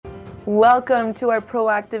Welcome to our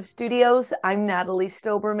Proactive Studios. I'm Natalie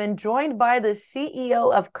Stoberman, joined by the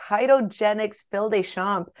CEO of Kytogenix, Phil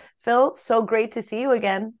Deschamps. Phil, so great to see you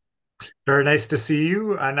again. Very nice to see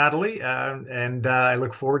you, Natalie, and I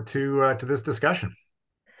look forward to this discussion.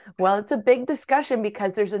 Well, it's a big discussion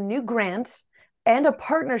because there's a new grant and a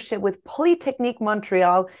partnership with Polytechnique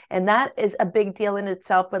Montreal, and that is a big deal in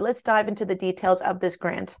itself. But let's dive into the details of this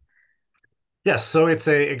grant. Yes, so it's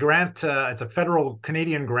a grant. It's a federal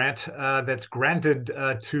Canadian grant that's granted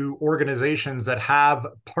to organizations that have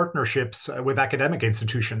partnerships with academic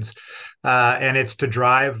institutions, and it's to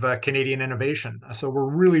drive Canadian innovation. So we're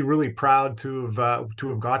really, really proud to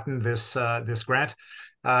have gotten this grant.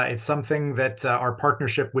 It's something that our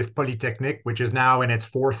partnership with Polytechnique, which is now in its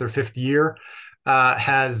fourth or fifth year,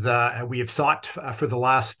 has we have sought for the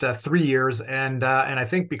last 3 years, and I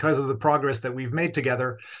think because of the progress that we've made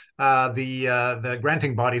together, the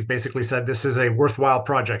granting bodies basically said this is a worthwhile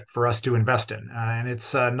project for us to invest in, and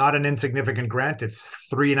it's not an insignificant grant. It's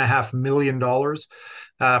 $3.5 million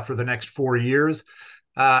for the next 4 years.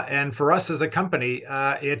 And for us as a company,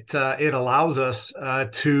 it allows us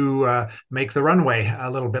to make the runway a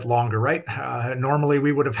little bit longer, right? Normally,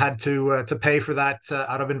 we would have had to pay for that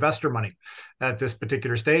out of investor money at this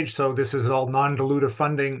particular stage. So this is all non-dilutive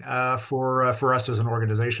funding for us as an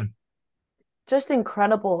organization. Just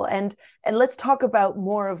incredible. And let's talk about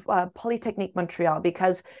more of Polytechnique Montreal,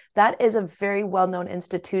 because that is a very well-known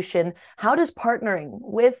institution. How does partnering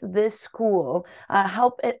with this school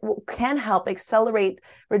can help accelerate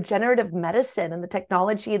regenerative medicine and the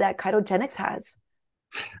technology that Kytogenix has?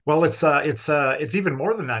 Well, it's even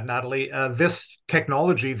more than that, Natalie. This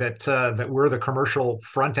technology that we're the commercial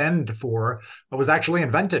front end for was actually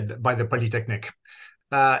invented by the Polytechnique.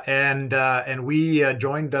 And we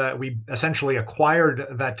essentially acquired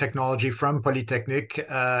that technology from Polytechnique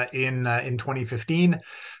in 2015.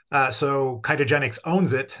 So Kytogenix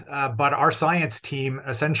owns it, but our science team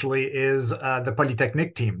essentially is the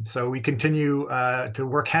Polytechnique team. So we continue to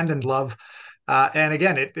work hand in glove. And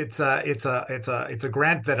again, it's a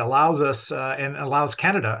grant that allows us and allows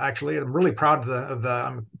Canada. Actually, I'm really proud of the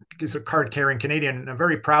I'm a card-carrying Canadian. I'm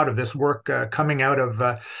very proud of this work coming out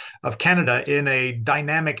of Canada in a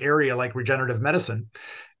dynamic area like regenerative medicine.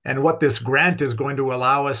 And what this grant is going to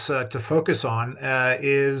allow us to focus on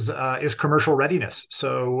is commercial readiness.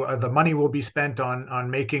 So the money will be spent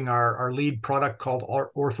on making our lead product called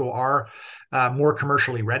OrthoR more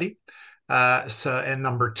commercially ready. And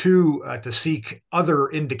number two, to seek other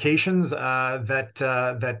indications that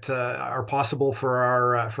are possible for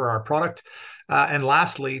our product. And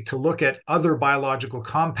lastly, to look at other biological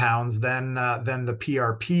compounds than the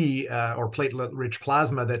PRP or platelet-rich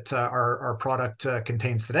plasma that our product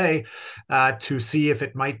contains today, to see if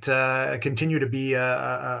it might continue to be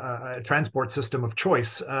a transport system of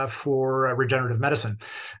choice for regenerative medicine.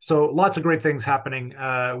 So lots of great things happening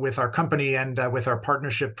with our company and with our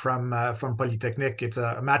partnership from Polytechnique. It's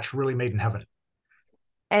a match really made in heaven.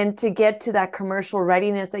 And to get to that commercial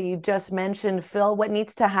readiness that you just mentioned, Phil, what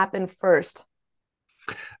needs to happen first?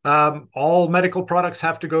 All medical products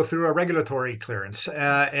have to go through a regulatory clearance,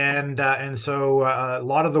 and so a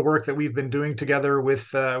lot of the work that we've been doing together with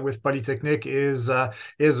Polytechnique is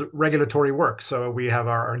regulatory work. So we have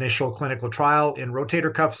our initial clinical trial in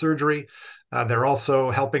rotator cuff surgery. They're also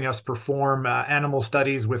helping us perform animal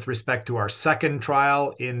studies with respect to our second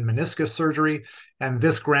trial in meniscus surgery. And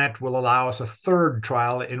this grant will allow us a third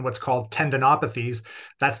trial in what's called tendinopathies.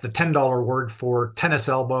 That's the $10 word for tennis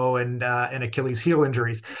elbow and Achilles heel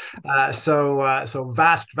injuries. So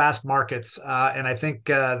vast markets. And I think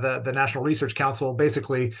the National Research Council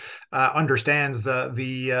basically understands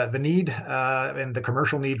the need and the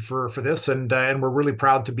commercial need for this. And we're really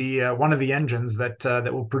proud to be one of the engines that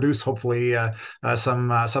will produce hopefully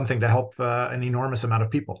something to help an enormous amount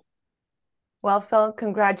of people. Well, Phil,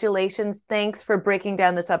 congratulations. Thanks for breaking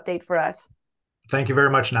down this update for us. Thank you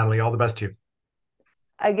very much, Natalie. All the best to you.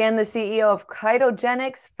 Again, the CEO of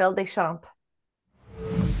Kytogenix, Phil Deschamps.